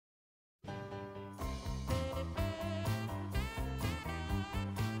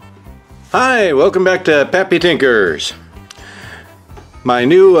Hi, welcome back to Pappy Tinkers. My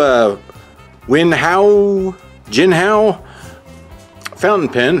new Jinhao fountain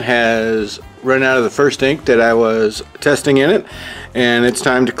pen has run out of the first ink that I was testing in it, and it's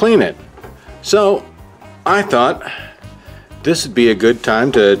time to clean it. So I thought this would be a good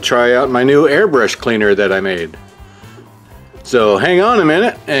time to try out my new airbrush cleaner that I made. So hang on a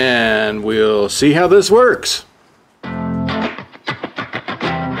minute and we'll see how this works.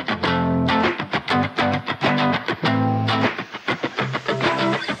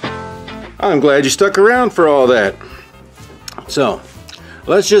 I'm glad you stuck around for all that. So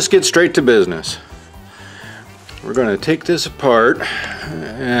let's just get straight to business. We're going to take this apart,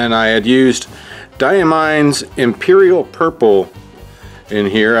 and I had used Diamine's Imperial Purple in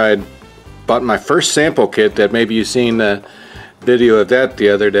here. I had bought my first sample kit that maybe you've seen the video of that the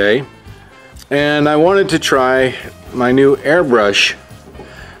other day, and I wanted to try my new airbrush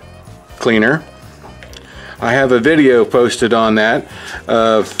cleaner. I have a video posted on that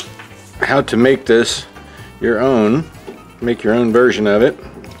of how to make this your own, make your own version of it.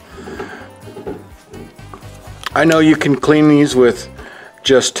 I know you can clean these with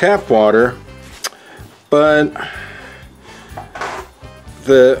just tap water, but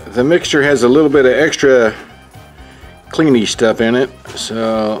the mixture has a little bit of extra cleany stuff in it,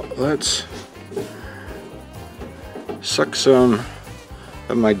 so let's suck some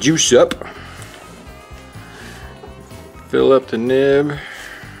of my juice up, fill up the nib,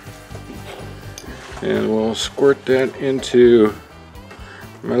 and we'll squirt that into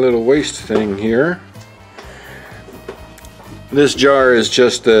my little waste thing here. This jar is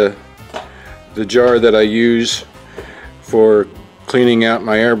just the jar that I use for cleaning out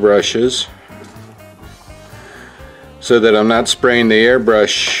my airbrushes, so that I'm not spraying the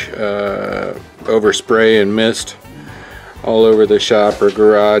airbrush overspray and mist all over the shop or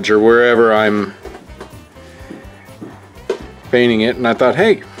garage or wherever I'm painting it. And I thought,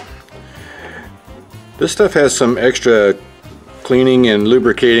 hey, this stuff has some extra cleaning and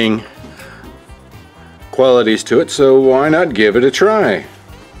lubricating qualities to it, so why not give it a try?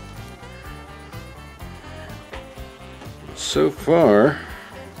 So far,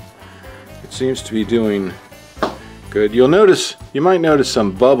 it seems to be doing good. You might notice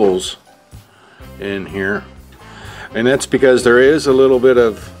some bubbles in here, and that's because there is a little bit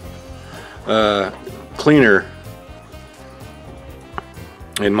of cleaner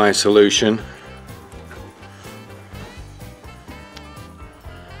in my solution.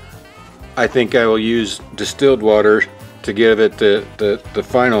 I think I will use distilled water to give it the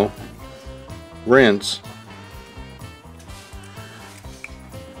final rinse.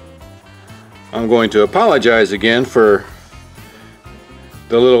 I'm going to apologize again for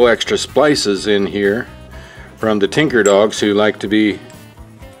the little extra splices in here from the Tinker Dogs, who like to be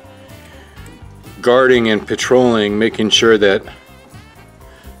guarding and patrolling, making sure that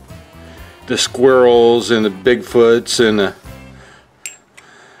the squirrels and the Bigfoots and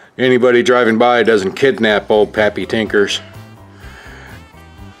anybody driving by doesn't kidnap old Pappy Tinkers.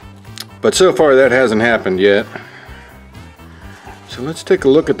 But so far that hasn't happened yet. So let's take a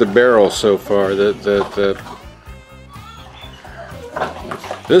look at the barrel so far.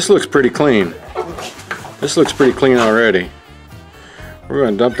 This looks pretty clean. This looks pretty clean already. We're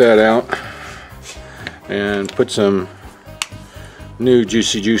going to dump that out and put some new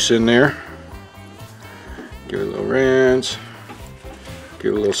juicy juice in there. Give it a little rinse.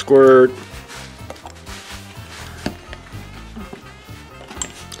 Give it a little squirt.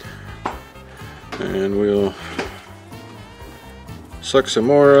 And we'll suck some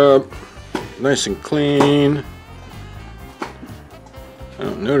more up. Nice and clean. I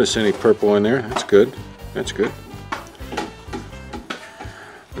don't notice any purple in there. That's good. That's good.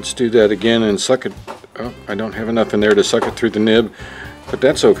 Let's do that again and suck it. Oh, I don't have enough in there to suck it through the nib, but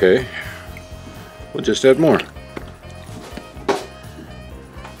that's okay. We'll just add more.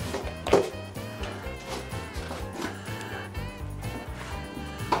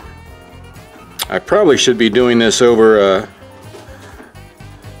 I probably should be doing this over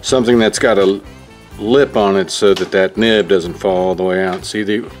something that's got a lip on it, so that nib doesn't fall all the way out. See,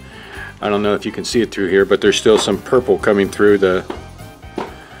 I don't know if you can see it through here, but there's still some purple coming through the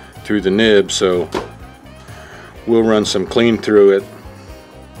nib, so we'll run some clean through it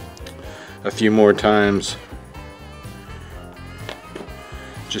a few more times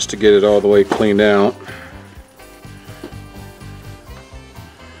just to get it all the way cleaned out.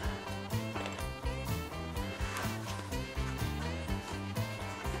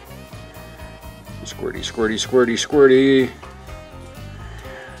 Squirty, squirty, squirty, squirty.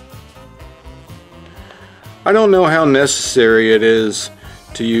 I don't know how necessary it is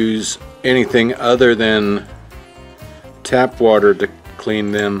to use anything other than tap water to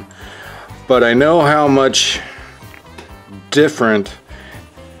clean them, but I know how much different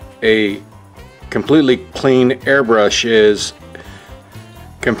a completely clean airbrush is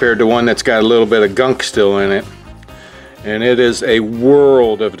compared to one that's got a little bit of gunk still in it, and it is a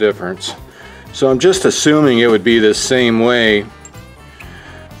world of difference. So I'm just assuming it would be the same way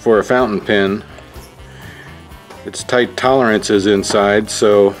for a fountain pen. It's tight tolerances inside,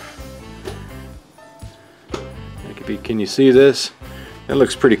 so can you see this? That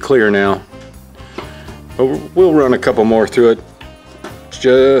looks pretty clear now. But we'll run a couple more through it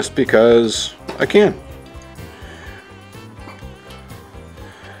just because I can.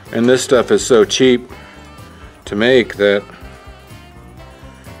 And this stuff is so cheap to make that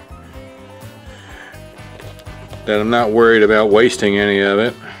I'm not worried about wasting any of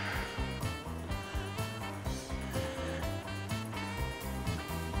it.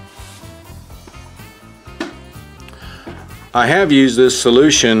 I have used this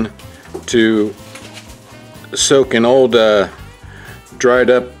solution to soak an old dried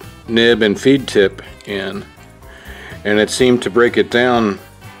up nib and feed tip in, and it seemed to break it down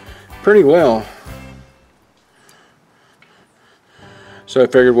pretty well. So I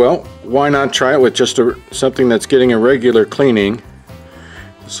figured, well, why not try it with just something that's getting a regular cleaning.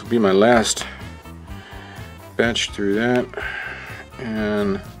 This will be my last batch through that,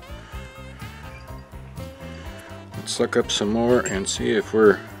 and let's suck up some more and see if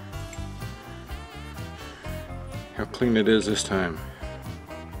how clean it is this time.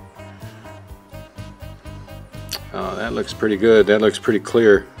 Oh, that looks pretty good. That looks pretty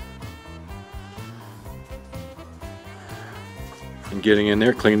clear. And getting in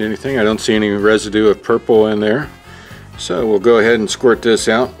there, cleaned anything. I don't see any residue of purple in there. So we'll go ahead and squirt this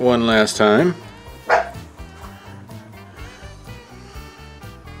out one last time.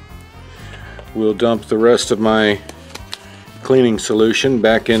 We'll dump the rest of my cleaning solution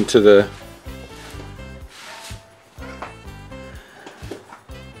back into the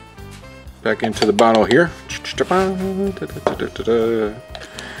bottle here.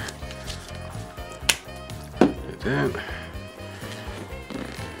 Like that.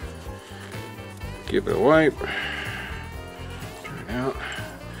 Give it a wipe. Turn it out.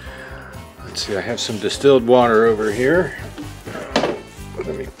 Let's see, I have some distilled water over here.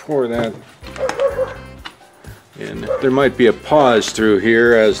 Let me pour that in. There might be a pause through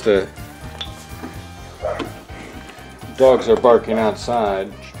here as the dogs are barking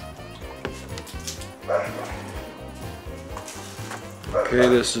outside. Okay,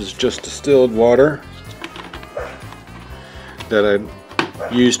 this is just distilled water that I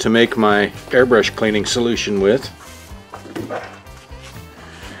used to make my airbrush cleaning solution with.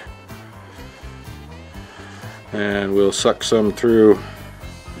 And we'll suck some through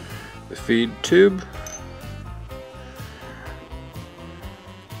the feed tube.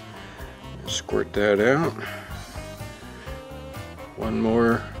 Squirt that out. One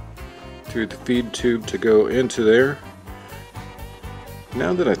more through the feed tube to go into there.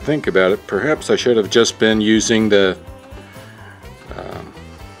 Now that I think about it, perhaps I should have just been using the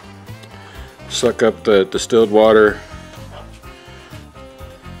suck up the distilled water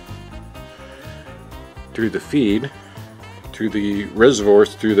through the feed, through the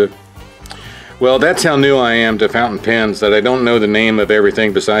reservoirs, through the... Well, that's how new I am to fountain pens, that I don't know the name of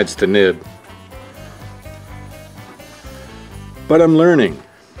everything besides the nib. But I'm learning.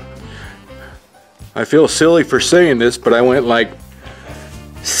 I feel silly for saying this, but I went like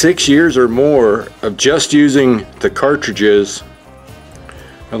 6 years or more of just using the cartridges.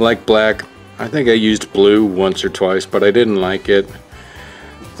 I like black. I think I used blue once or twice, but I didn't like it.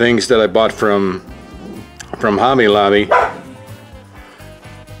 Things that I bought from Hobby Lobby.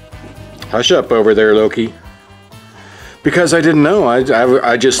 Hush up over there, Loki. Because I didn't know.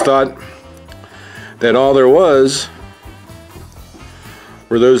 I just thought that all there was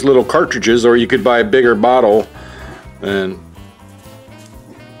were those little cartridges, or you could buy a bigger bottle, and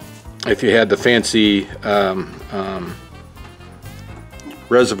if you had the fancy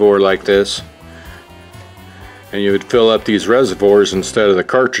reservoir like this, and you would fill up these reservoirs instead of the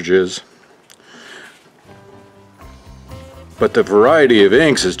cartridges. But the variety of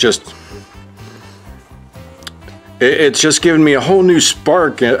inks is just, it's just given me a whole new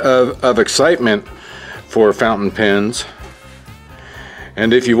spark of excitement for fountain pens.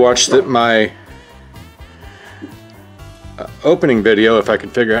 And if you watched my opening video, if I can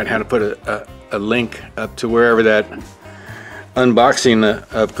figure out how to put a link up to wherever that unboxing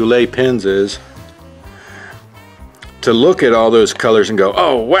of Goulet pens is, to look at all those colors and go,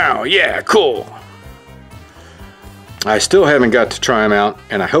 oh wow, yeah, cool. I still haven't got to try them out,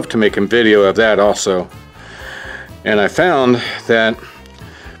 and I hope to make a video of that also. And I found that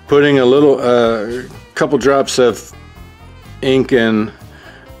putting a little couple drops of ink in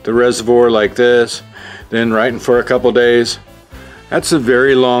the reservoir like this, then writing for a couple days, that's a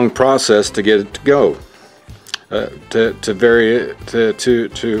very long process to get it to go.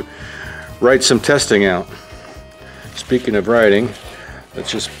 To write some testing out. Speaking of writing,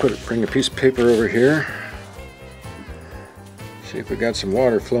 let's just bring a piece of paper over here. See if we got some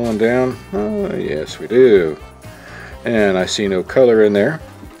water flowing down. Oh, yes, we do. And I see no color in there,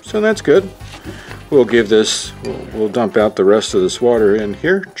 so that's good. We'll give this, we'll dump out the rest of this water in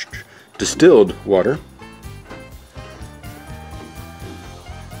here, distilled water.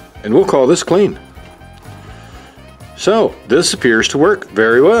 And we'll call this clean. So, this appears to work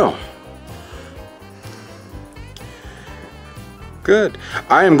very well. Good.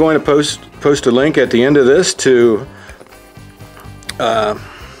 I am going to post a link at the end of this to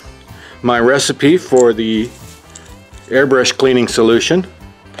my recipe for the airbrush cleaning solution,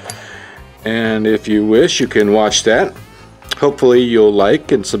 and if you wish, you can watch that. Hopefully you'll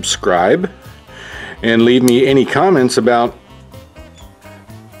like and subscribe and leave me any comments about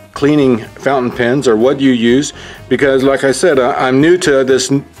cleaning fountain pens or what you use, because like I said, I'm new to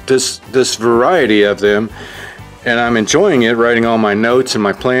this variety of them, and I'm enjoying it, writing all my notes and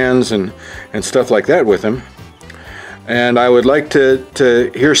my plans and stuff like that with them. And I would like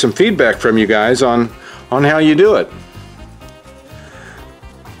to hear some feedback from you guys on how you do it.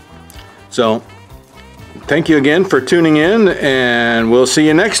 So, thank you again for tuning in, and we'll see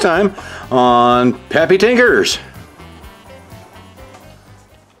you next time on Pappy Tinkers.